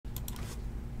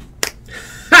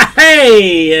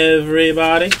Hey,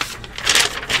 everybody.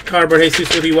 Cardboard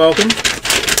Jesus with you. Welcome.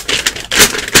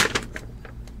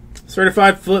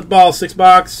 Certified football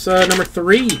 6-box number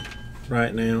 3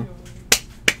 right now.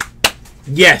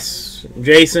 Yes,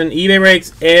 Jason. eBay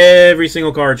breaks. Every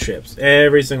single card ships.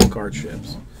 Every single card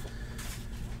ships.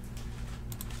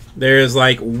 There's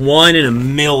like 1 in a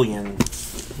million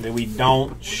that we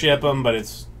don't ship them, but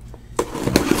it's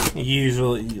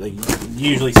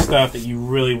usually stuff that you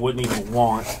really wouldn't even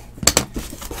want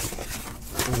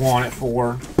it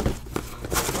for.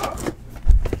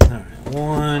 Alright,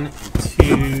 1,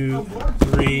 2,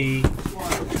 3,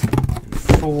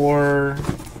 4,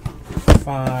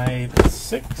 5,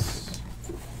 6.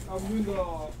 I'm doing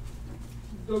the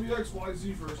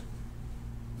WXYZ first.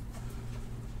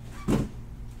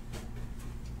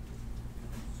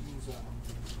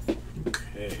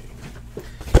 Okay.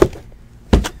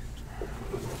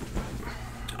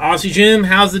 Aussie Jim,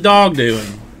 how's the dog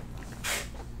doing?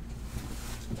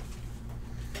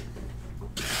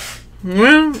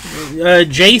 Well,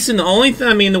 Jason,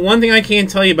 the one thing I can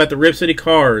tell you about the Rip City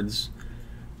cards,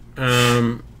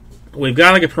 we've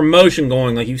got like a promotion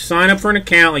going. Like you sign up for an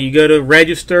account, like you go to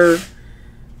register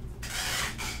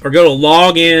or go to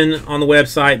log in on the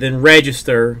website, then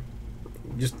register.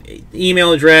 Just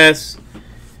email address,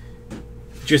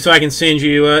 just so I can send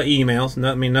you emails.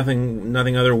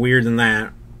 Nothing other weird than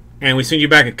that. And we send you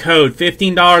back a code,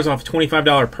 $15 off a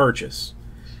 $25 purchase.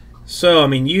 So,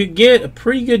 you get a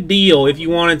pretty good deal if you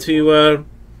wanted to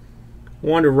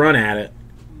run at it.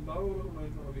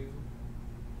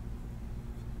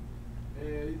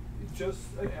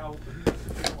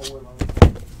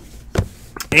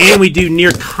 And we do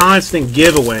near constant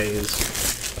giveaways.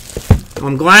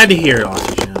 I'm glad to hear it,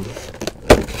 Austin Jim.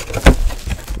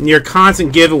 Near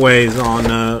constant giveaways on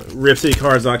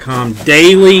RipCityCards.com.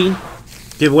 Daily.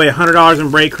 Give away $100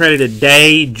 in break credit a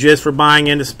day just for buying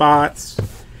into spots.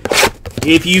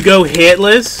 If you go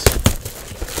hitless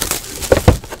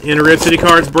in a Rip City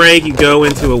Cards break, you go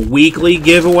into a weekly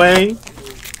giveaway.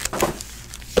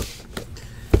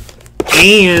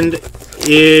 And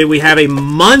we have a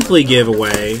monthly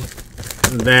giveaway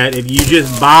that if you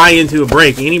just buy into a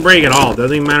break, any break at all,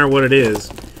 doesn't even matter what it is,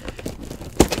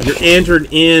 you're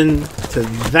entered into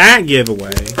that giveaway,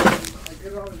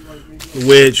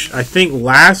 which I think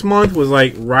last month was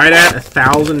like right at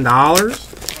 $1,000.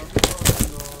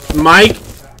 Mike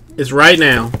is right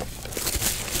now.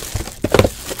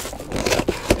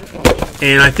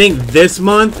 And I think this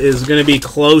month is going to be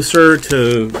closer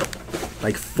to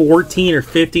like $1,400 or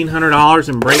 $1,500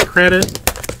 in break credit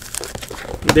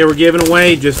they were giving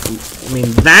away.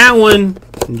 That one,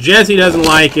 Jesse doesn't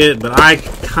like it, but I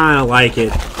kind of like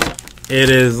it. It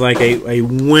is like a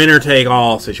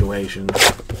winner-take-all situation.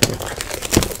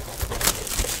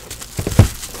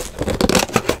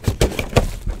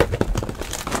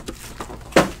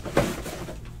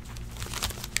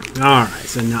 Alright,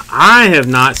 so now I have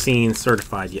not seen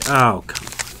certified yet. Oh, come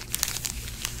on.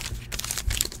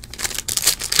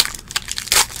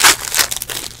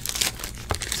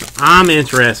 So I'm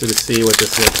interested to see what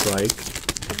this looks like.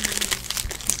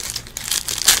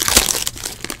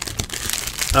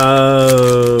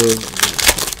 Oh.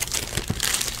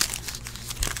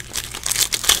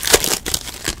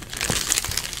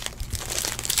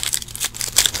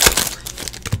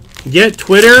 Get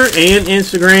Twitter and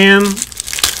Instagram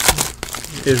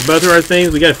is both of our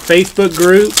things. We got a Facebook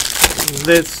group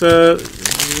that's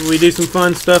we do some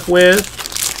fun stuff with.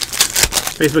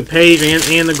 Facebook page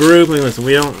and the group. Listen,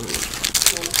 we don't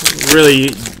really,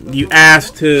 you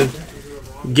ask to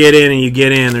get in and you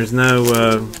get in. There's no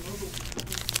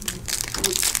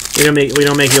we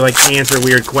don't make you like answer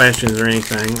weird questions or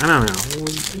anything. I don't know.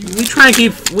 We try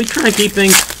to keep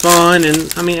things fun,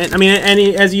 and and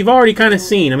as you've already kind of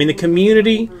seen, the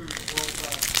community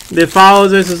that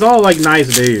follows us is all like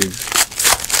nice dudes.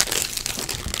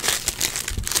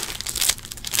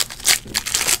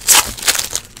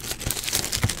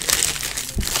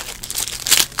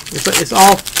 It's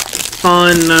all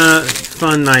fun,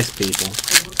 nice people.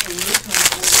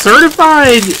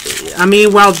 Certified,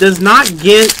 while does not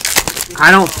get,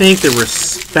 I don't think, the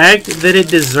respect that it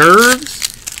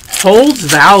deserves, holds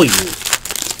value.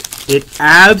 It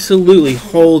absolutely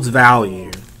holds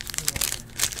value.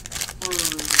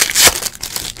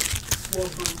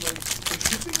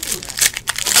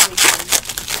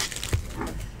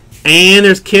 And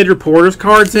there's Kid Reporters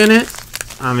cards in it.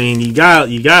 You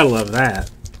gotta love that.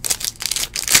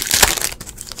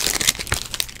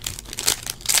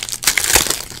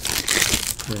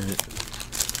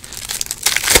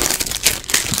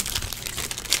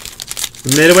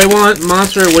 Midway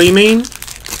Monster, what do you mean?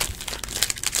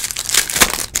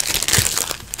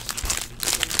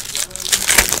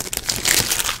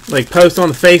 Like post on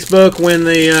the Facebook when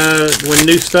when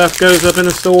new stuff goes up in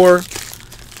the store.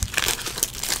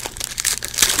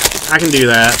 I can do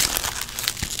that.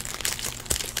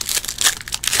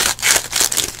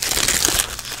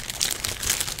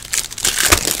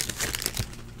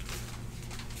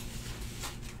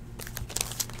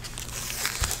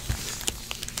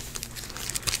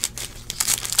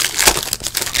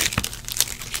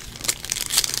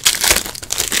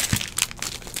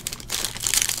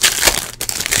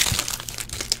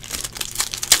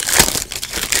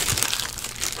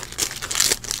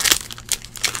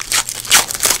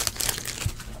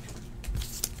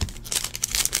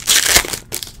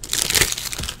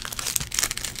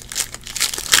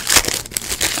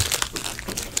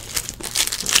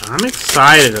 I'm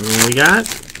excited. I mean, I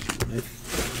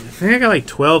think I got like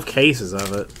 12 cases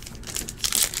of it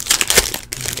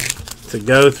to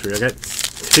go through. I got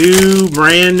 2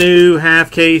 brand new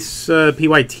half-case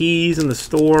PYTs in the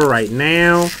store right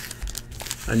now.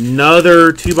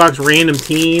 Another 2-box random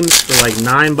teams for like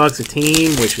 $9 a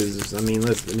team, which is, I mean,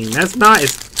 that's not,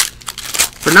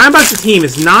 for $9 a team,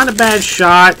 it's not a bad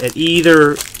shot at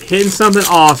either hitting something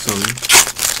awesome,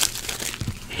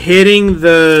 hitting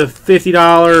the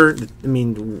 $50, I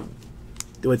mean,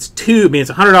 it's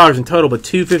 $100 in total, but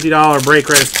 2 $50 break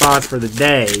credit spots for the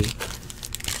day.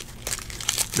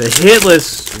 The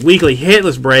hitless, weekly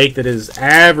hitless break that is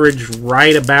average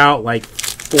right about like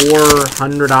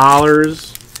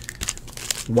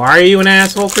 $400. Why are you an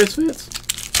asshole, Chris Fitz?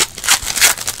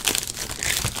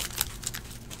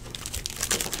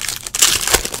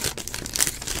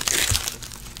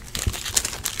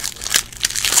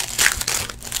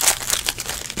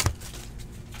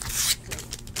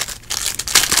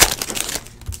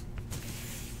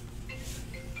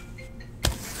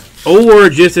 Or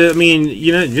just, I mean,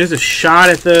 you know, just a shot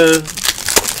at the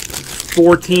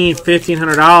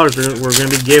 $1,500 we're going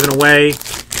to be giving away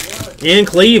in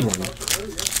Cleveland.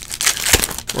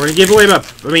 We're going to give away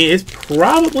about, I mean, it's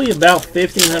probably about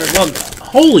 $1,500. Well,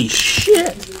 holy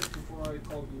shit!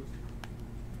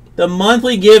 The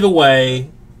monthly giveaway,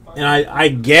 and I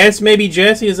guess maybe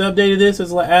Jesse has updated this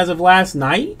as of last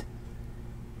night,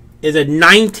 is at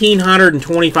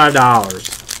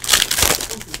 $1,925.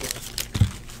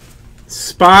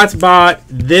 Spots bought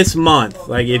this month.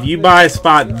 Like, if you buy a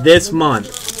spot this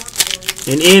month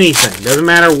in anything, doesn't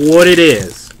matter what it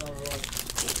is,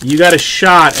 you got a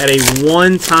shot at a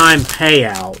one-time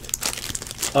payout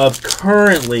of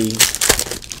currently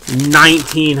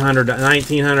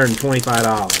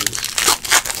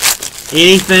 $1,925.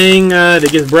 Anything that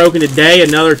gets broken today,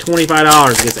 another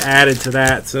 $25 gets added to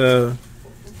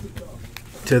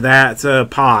that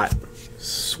pot.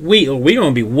 Sweet, we're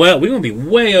gonna be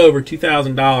way over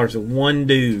 $2,000 at one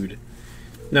dude.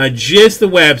 Now, just the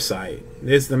website.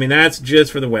 I mean, that's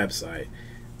just for the website.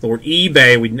 Lord,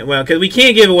 eBay, because we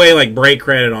can't give away like break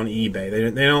credit on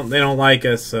eBay. They don't like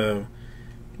us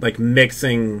like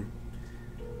mixing,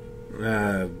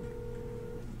 you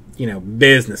know,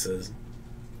 businesses.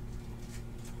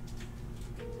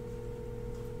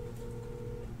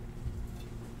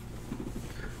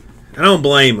 I don't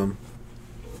blame them.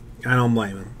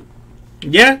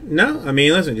 Yeah, no, I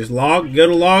mean, listen, just go to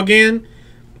login,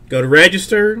 go to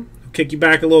register, kick you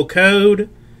back a little code,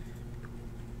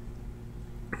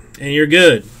 and you're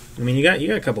good. I mean, you got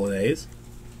a couple of days.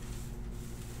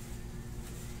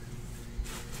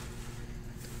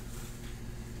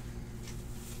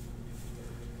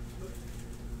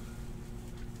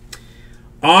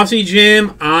 Aussie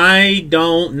Jim, I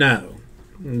don't know.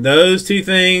 Those two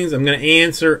things I'm going to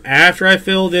answer after I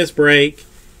fill this break.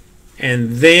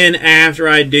 And then after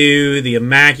I do the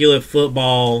Immaculate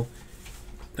Football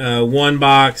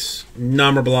 1-box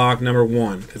number block number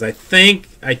 1, because I think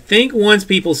once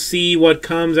people see what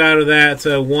comes out of that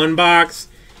 1 box,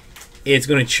 it's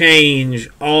going to change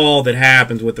all that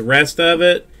happens with the rest of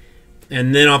it,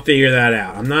 and then I'll figure that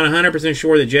out. I'm not 100%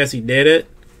 sure that Jesse did it.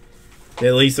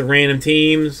 At least the random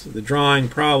teams, the drawing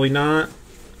probably not.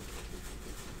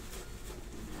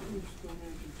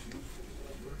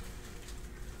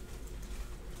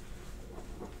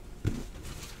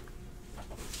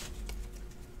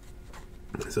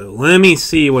 So let me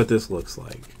see what this looks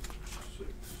like.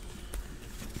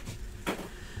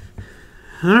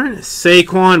 Alright,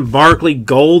 Saquon Barkley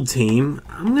Gold Team.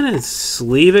 I'm going to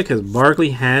sleeve it because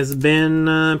Barkley has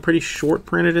been pretty short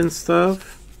printed and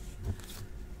stuff.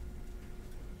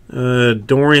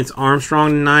 Dorian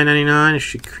Armstrong to $9.99.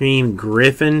 Shaquem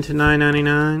Griffin to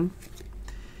 $9.99.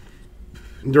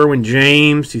 Derwin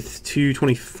James to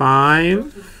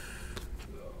 $2.25.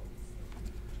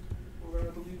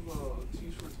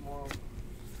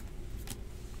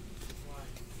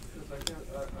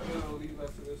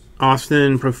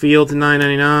 Austin Profield to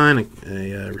 $9.99.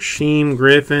 A Rasheem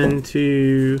Griffin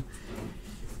to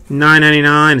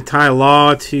 $9.99. A Ty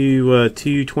Law to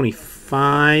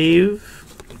 $2.25.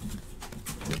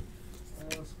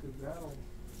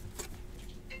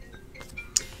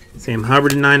 Sam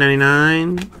Hubbard to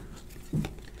 $9.99.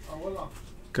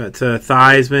 Got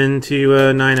Theismann to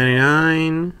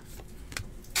 $9.99.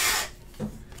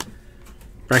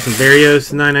 Braxton Berrios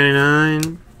to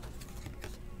 $9.99.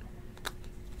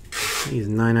 He's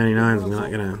 $9.99. I'm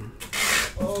not gonna.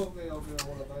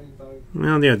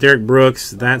 Well, yeah, Derek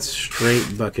Brooks. That's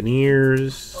straight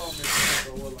Buccaneers.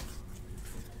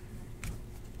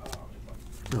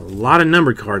 A lot of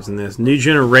numbered cards in this. New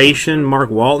Generation. Mark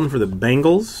Walton for the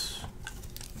Bengals.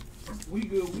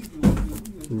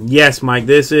 Yes, Mike.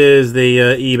 This is the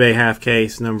eBay half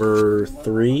case number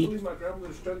 3.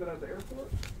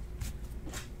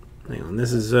 Hang on.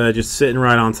 This is just sitting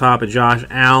right on top of Josh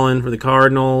Allen for the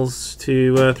Cardinals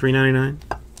to $3.99.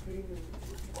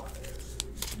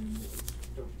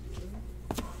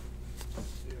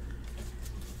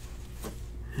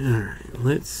 All right,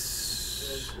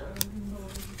 let's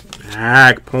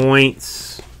back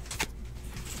points.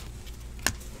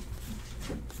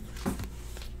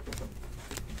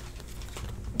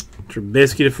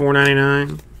 Trubisky to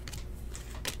 $4.99.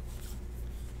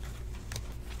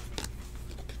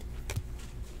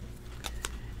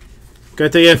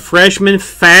 Got the freshman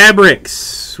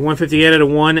fabrics, 158 out of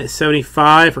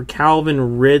 175 for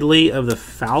Calvin Ridley of the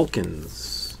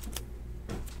Falcons.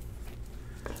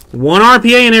 1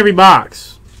 RPA in every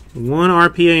box. 1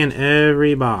 RPA in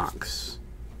every box.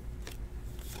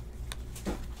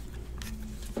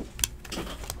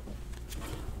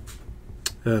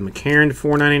 McCarron to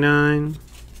 $4.99.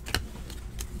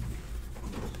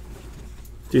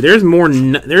 Dude, there's more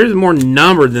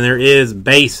number than there is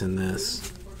base in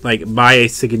this, like by a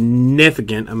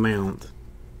significant amount.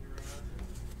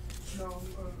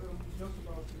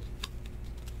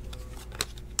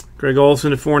 Greg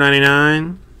Olsen to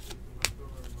 $4.99.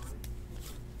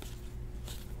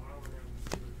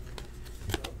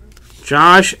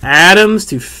 Josh Adams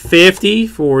to $50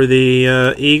 for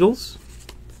the Eagles.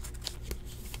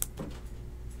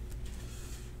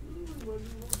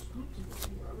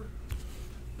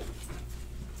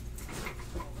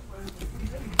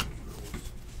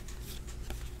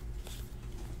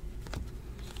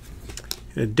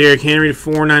 Derrick Henry to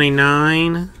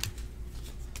 $4.99.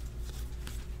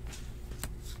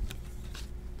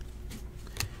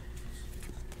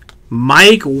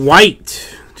 Mike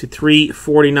White to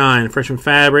 $3.49. Freshman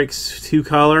Fabrics,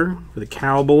 2-color for the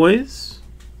Cowboys.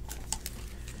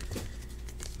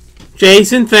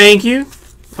 Jason, thank you.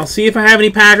 I'll see if I have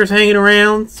any Packers hanging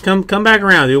around. Come back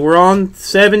around, dude. We're on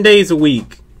 7 days a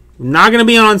week. We're not going to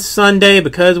be on Sunday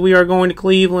because we are going to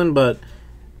Cleveland, but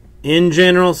in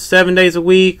general, 7 days a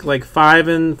week, like 5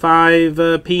 and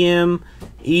 5 p.m.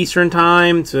 Eastern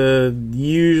time to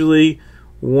usually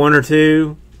 1 or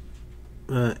 2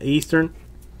 Eastern.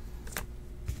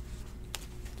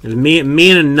 There's me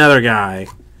and another guy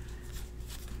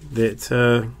that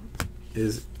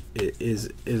is a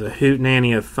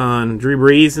hootenanny of fun. Drew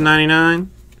Brees to $99.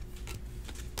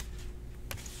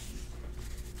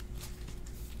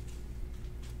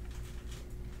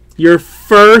 Your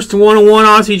first 101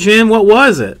 Aussie Jim, what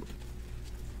was it?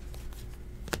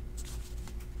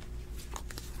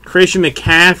 Christian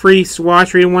McCaffrey,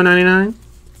 swatchery to $199.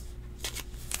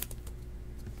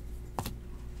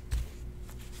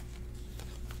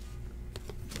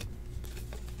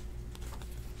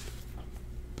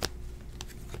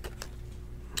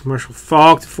 Marshall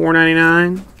Faulk to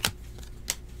 $4.99.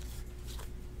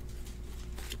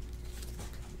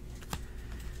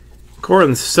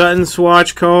 Cortland Sutton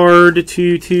swatch card to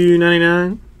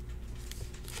 $2.99.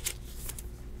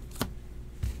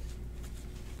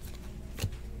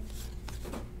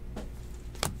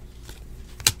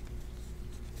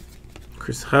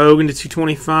 Chris Hogan to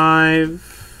 $2.25.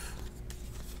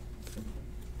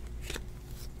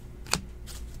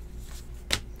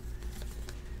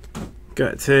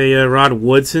 Got a Rod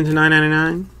Woodson to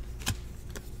 $9.99.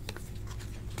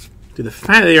 Dude, the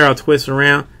fact that they're all twisted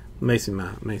around makes me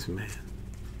mad.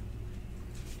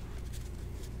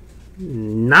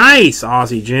 Nice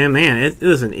Aussie Jim, man.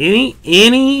 Listen,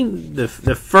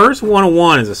 the first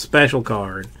 101 is a special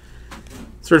card.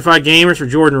 Certified Gamers for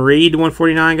Jordan Reed to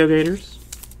 $149. Go Gators.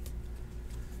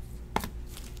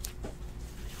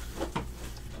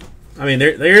 I mean,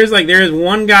 there's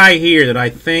one guy here that I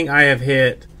think I have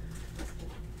hit.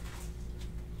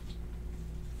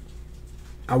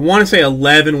 I want to say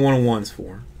 11 101s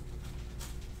for.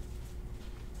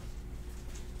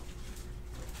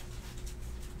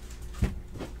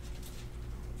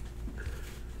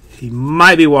 He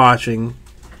might be watching,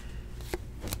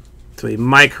 so he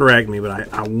might correct me,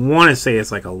 but I want to say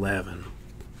it's like 11.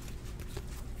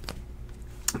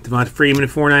 Devonta Freeman at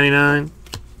 $4.99.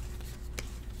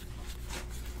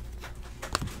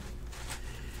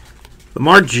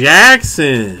 Lamar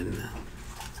Jackson,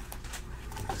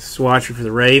 swatcher for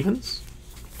the Ravens.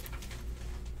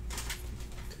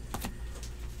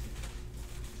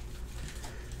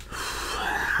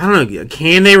 I don't know.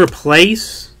 Can they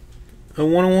replace a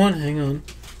 1-on-1? Hang on.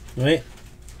 Wait.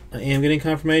 I am getting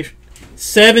confirmation.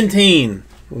 17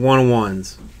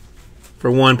 1-on-1s for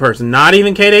one person. Not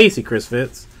even Kate Acey, Chris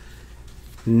Fitz.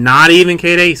 Not even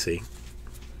Kate Acey.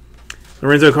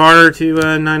 Lorenzo Carter to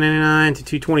 $9.99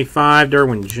 to $2.25.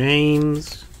 Derwin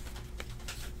James.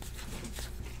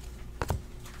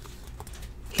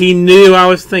 He knew I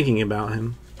was thinking about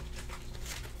him.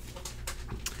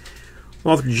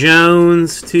 Walter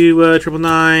Jones to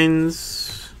 $9.99s.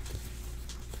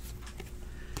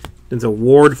 Denzel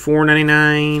Ward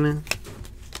 $4.99.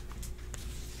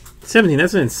 17.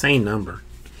 That's an insane number.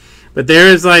 But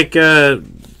there's like what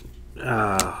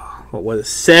was it?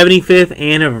 75th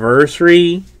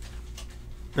anniversary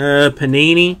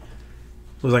Panini.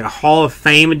 It was like a Hall of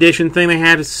Fame edition thing they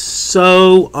had. It's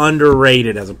so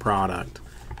underrated as a product.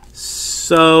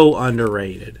 So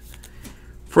underrated.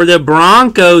 For the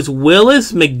Broncos,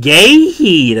 Willis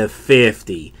McGahee to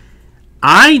 50.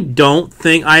 I don't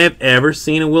think I have ever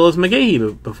seen a Willis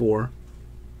McGahee before.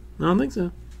 I don't think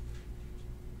so.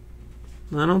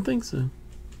 I don't think so.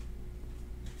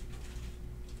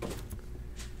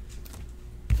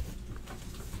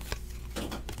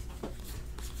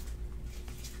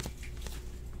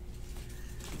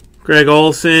 Greg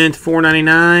Olsen to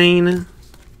 $4.99.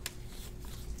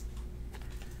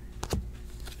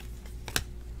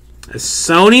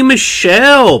 Sony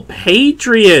Michel,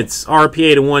 Patriots,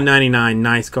 RPA to $1.99.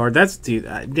 Nice card. That's dude.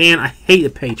 Dan, I hate the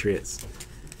Patriots.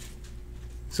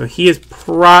 So he is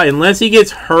unless he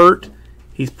gets hurt,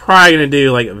 he's probably gonna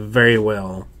do like very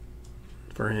well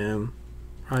for him.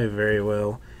 Probably very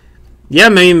well. Yeah, I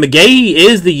mean McGahee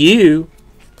is the U.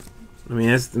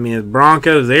 The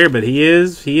Broncos there, but he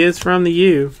is from the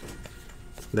U.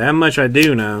 That much I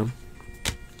do know.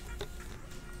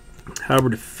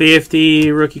 Hubbard to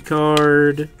 50, rookie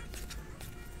card.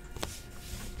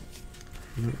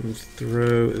 Let's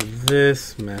throw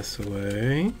this mess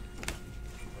away.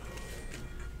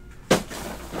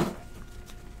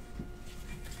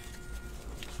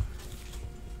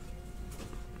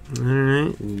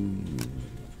 Alright.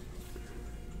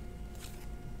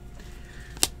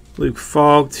 Luke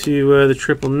Falk to the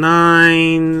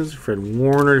 999s. Fred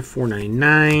Warner to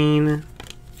 $4.99.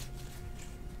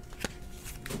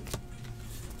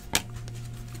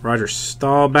 Roger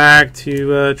Staubach to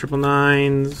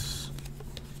 999s.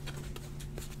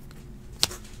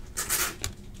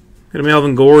 Got a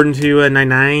Melvin Gordon to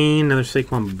 $9.99. Another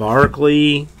Saquon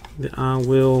Barkley that I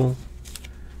will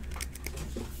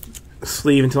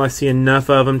sleeve until I see enough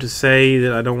of them to say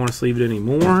that I don't want to sleeve it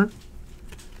anymore.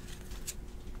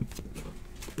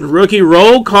 Rookie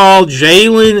roll call,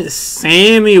 Jalen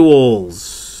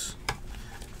Samuels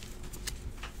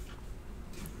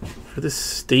for the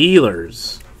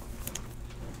Steelers.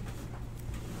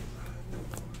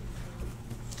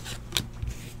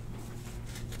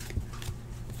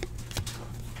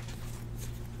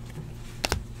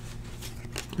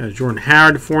 Got Jordan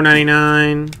Howard to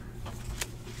 $4.99.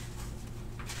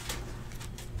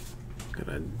 Got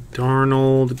a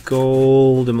Darnold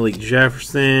gold and Malik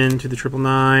Jefferson to the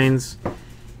 999s.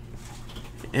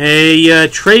 A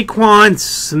Traquan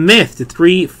Smith to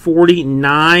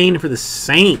 $3.49 for the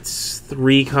Saints.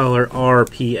 3-color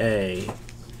RPA.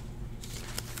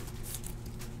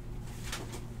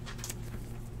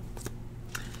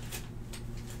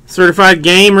 Certified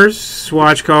Gamers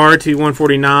swatch card to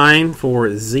 $149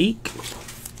 for Zeke.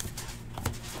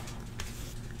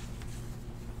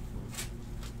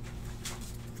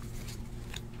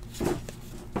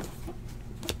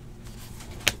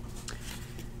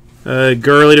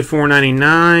 Gurley to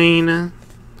 $4.99.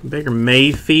 Baker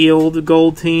Mayfield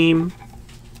gold team.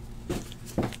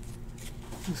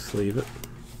 Sleeve it.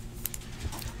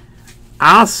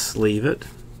 I'll sleeve it.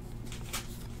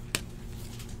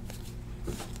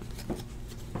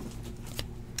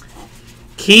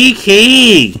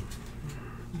 Key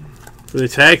for the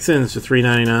Texans to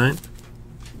 $3.99.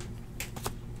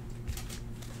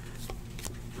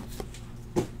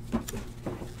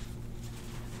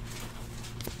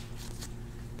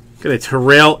 Got a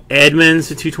Terrell Edmonds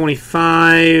to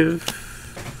 $2.25.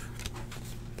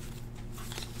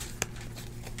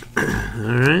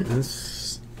 All right,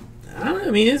 that's. I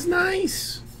mean, it's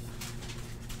nice.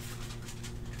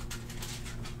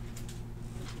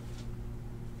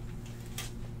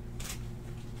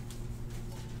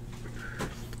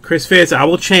 Chris Fitz, I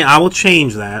will change. I will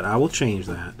change that. I will change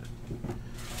that.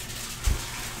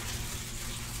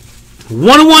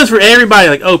 1-on-1s for everybody,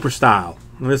 like Oprah style.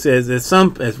 This is at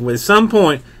some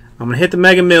point I'm gonna hit the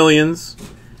Mega Millions,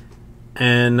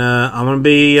 and I'm gonna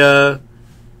be it's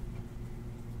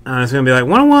gonna be like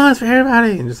 1-on-1s for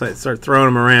everybody, and just like start throwing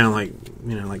them around like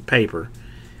like paper.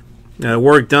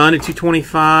 Work done at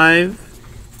 225.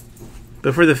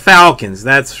 But for the Falcons,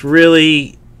 that's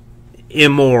really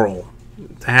immoral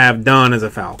to have done as a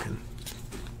Falcon,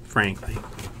 frankly.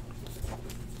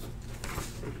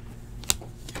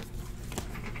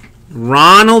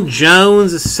 Ronald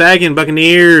Jones II,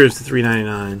 Buccaneers to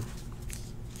 399.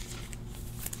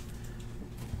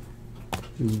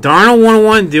 Darnold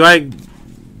 101. Do I?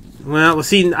 Well,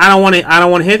 see, I don't want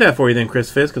to hit that for you then,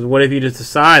 Chris Fisk. Because what if you just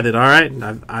decide that, all right,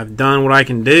 I've done what I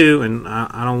can do, and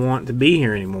I don't want to be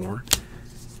here anymore?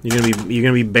 You're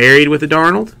gonna be buried with the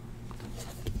Darnold.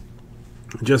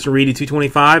 Just a Reedy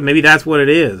 225. Maybe that's what it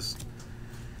is.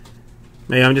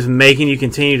 Maybe I'm just making you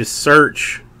continue to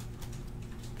search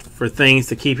for things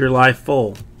to keep your life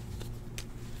full.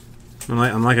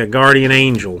 I'm like a guardian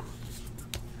angel.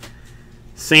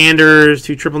 Sanders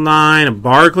 299, a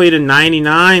Barkley to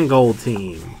 99 gold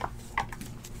team.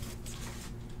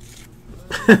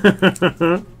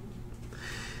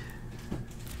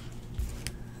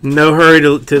 No hurry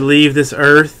to leave this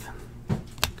earth.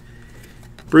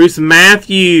 Bruce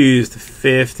Matthews to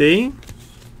 50.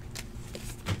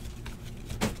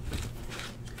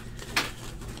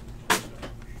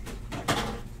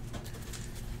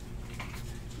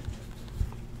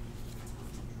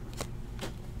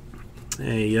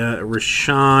 A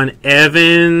Rashaan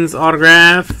Evans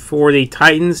autograph for the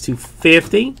Titans to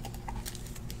 50.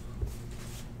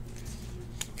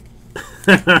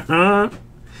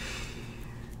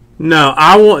 No,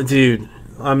 I want, dude.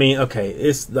 I mean, okay,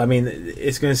 it's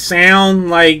gonna sound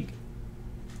like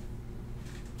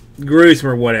gruesome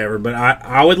or whatever, but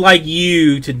I would like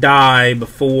you to die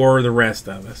before the rest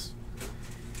of us.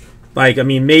 Like, I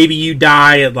mean, maybe you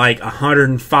die at like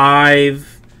 105.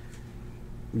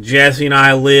 Jesse and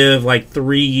I live like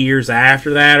 3 years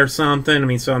after that or something. I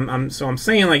mean, so I'm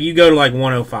saying like you go to like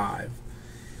 105,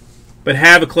 but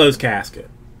have a closed casket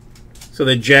so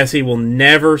that Jesse will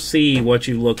never see what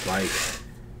you look like.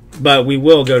 But we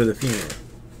will go to the funeral.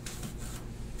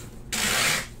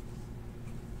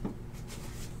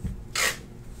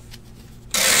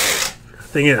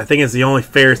 I think it's the only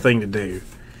fair thing to do.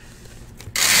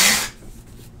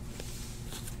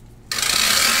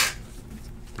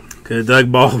 Could have dug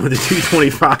ball with the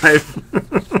 225.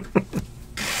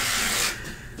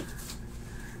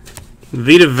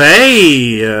 Vita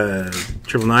Vey,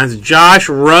 triple nines. Josh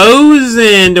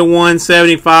Rosen to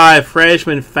 175.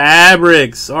 Freshman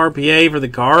Fabrics RPA for the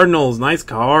Cardinals. Nice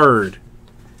card.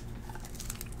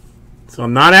 So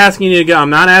I'm not asking you to go. I'm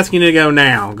not asking you to go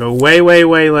now. Go way, way,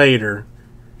 way later.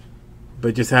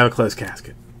 But just have a closed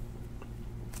casket.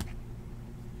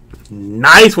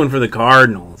 Nice one for the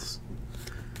Cardinals.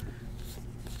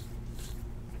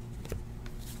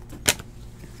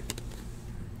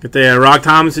 Get the Rock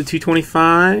Thomas at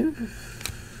 225.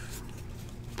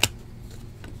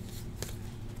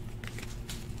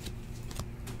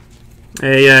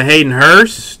 A Hayden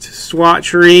Hurst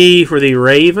swatchery for the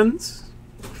Ravens.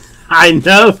 I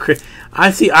know, Chris.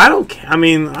 I see. I don't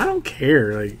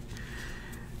care. Like,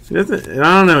 it doesn't.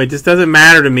 I don't know. It just doesn't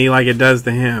matter to me like it does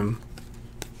to him.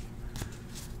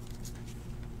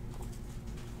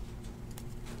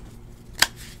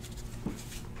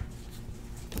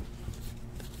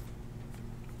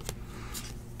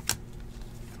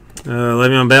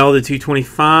 Le'Veon Bell to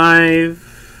 225.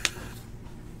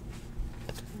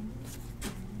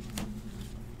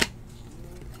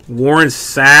 Warren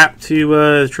Sapp to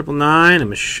 999. A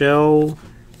Michelle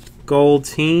Gold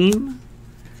team.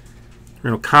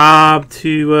 Randall Cobb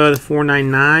to the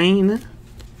 499.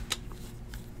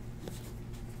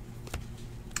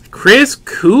 Chris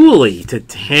Cooley to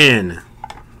 10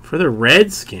 for the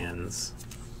Redskins.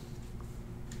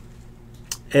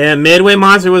 And Midway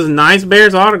Monster was a nice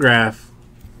Bears autograph.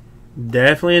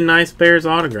 Definitely a nice Bears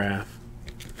autograph.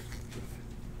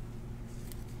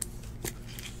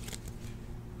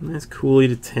 That's Cooley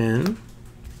to 10.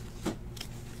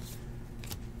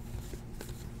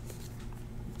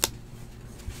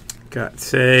 Got,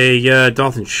 say,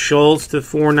 Dalton Schultz to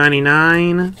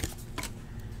 499.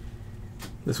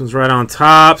 This one's right on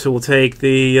top, so we'll take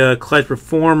the Clutch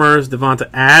Performers, Devonta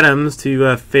Adams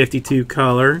to 52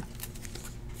 color.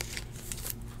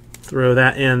 Throw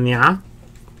that in, yeah.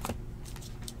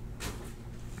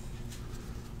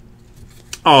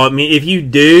 Oh, I mean, if you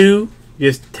do,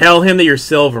 just tell him that you're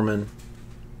Silverman.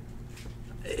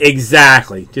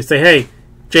 exactly. Just say, hey,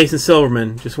 Jason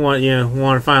Silverman, just want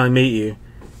to finally meet you,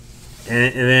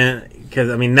 and then because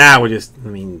I mean that would just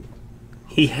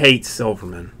he hates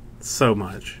Silverman so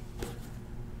much.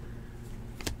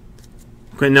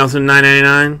 Quentin Nelson,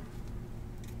 $9.99.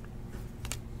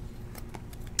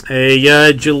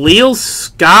 A Jaleel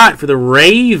Scott for the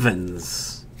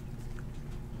Ravens.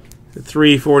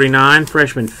 $3.49.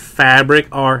 Freshman fabric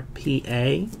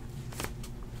RPA.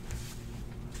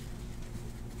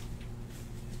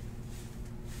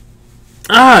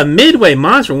 Midway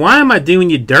Monster. Why am I doing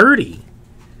you dirty?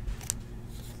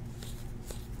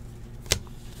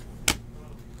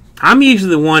 I'm usually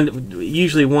the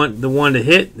one to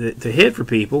hit for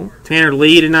people. Tanner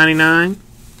Lee to 99.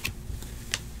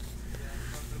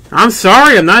 I'm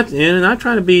sorry, I'm not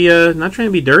trying to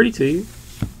be dirty to you.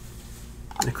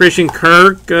 Christian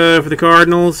Kirk for the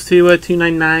Cardinals to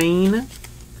 299.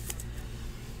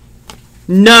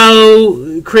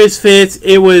 No, Chris Fitz,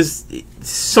 it was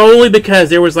solely because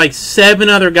there was like 7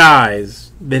 other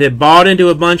guys that had bought into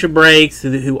a bunch of breaks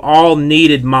who all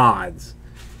needed mods.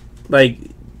 Like,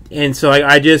 and so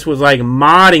I just was like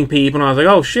modding people, and I was like,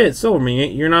 oh shit,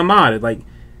 Silverman, you're not modded. Like,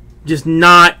 just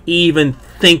not even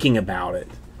thinking about it.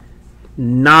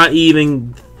 Not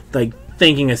even like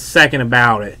thinking a second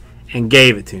about it, and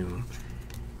gave it to him.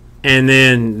 And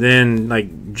then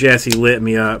like Jesse lit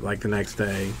me up like the next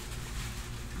day.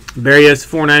 Barrios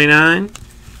 $4.99.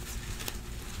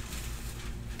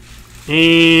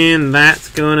 And that's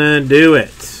gonna do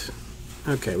it.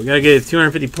 Okay, we gotta get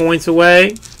 250 points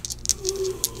away.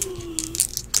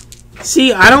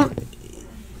 See, to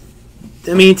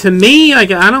me,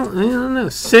 like I don't know.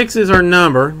 6 is our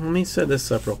number. Let me set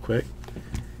this up real quick.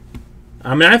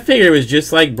 I figured it was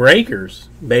just like breakers,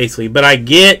 basically. But I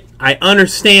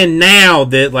understand now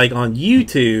that like on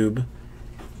YouTube,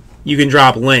 you can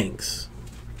drop links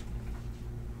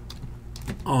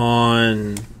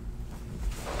on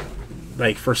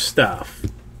like for stuff.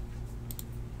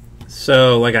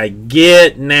 So like I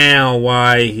get now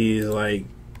why he's like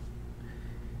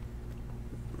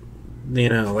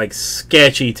like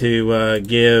sketchy to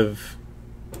give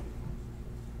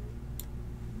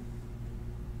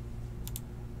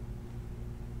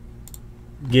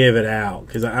it out,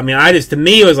 because to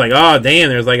me it was like, oh damn,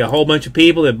 there's like a whole bunch of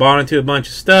people that bought into a bunch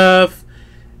of stuff,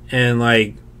 and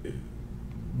like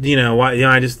because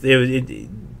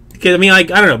I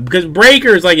don't know, because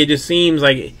breakers, like it just seems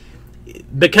like,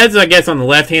 because I guess on the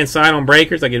left hand side on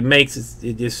breakers, like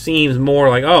it just seems more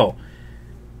like, oh,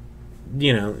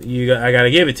 I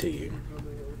gotta give it to you.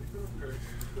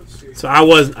 So I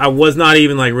was not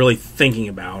even like really thinking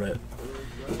about it.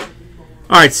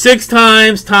 All right, 6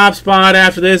 times top spot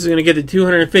after this is going to get to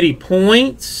 250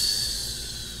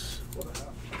 points.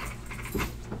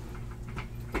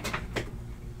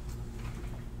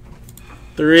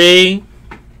 Three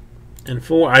and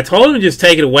 4. I told him to just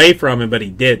take it away from him, but he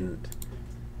didn't.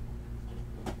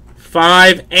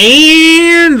 5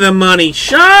 and the money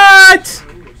shot.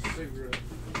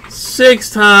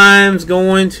 6 times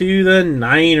going to the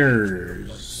Niners.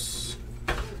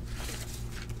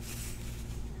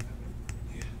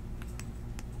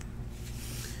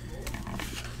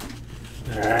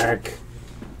 Back.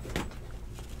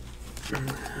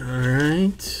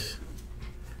 Alright.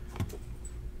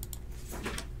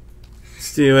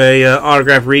 Let's do a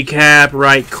autograph recap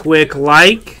right quick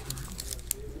like.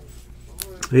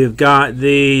 We've got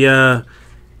the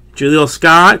Jaleel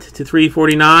Scott to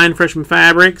 349 freshman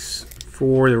fabrics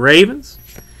for the Ravens.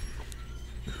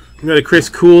 We've got a Chris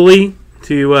Cooley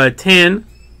to 10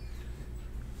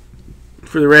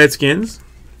 for the Redskins.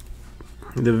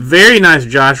 The very nice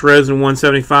Josh Rosen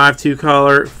 175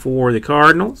 2-color for the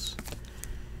Cardinals.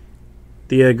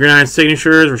 The Green Iron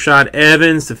Signatures, Rashad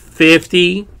Evans to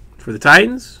 50 for the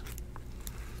Titans.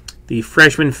 The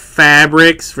freshman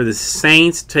fabrics for the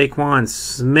Saints, Taquan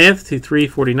Smith to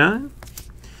 349.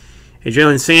 A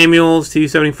Jalen Samuels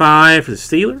 275 for the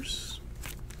Steelers.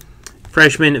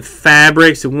 Freshman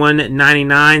fabrics to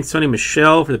 199, Sonny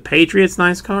Michel for the Patriots,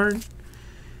 nice card.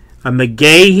 A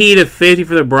McGahee to 50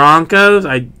 for the Broncos.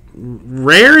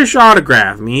 Rarish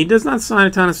autograph. He does not sign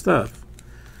a ton of stuff.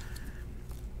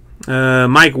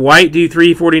 Mike White to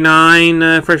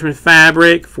 349 freshman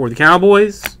fabric for the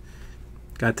Cowboys.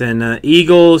 Got then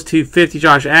Eagles 250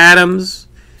 Josh Adams.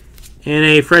 And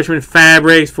a freshman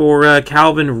fabrics for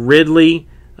Calvin Ridley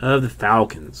of the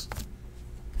Falcons.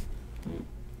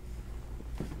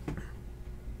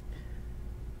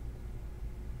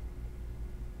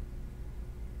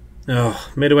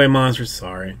 Oh, Midway Monster,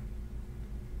 sorry.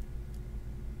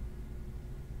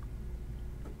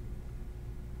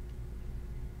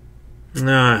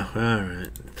 No, alright.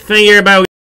 Thank you, everybody.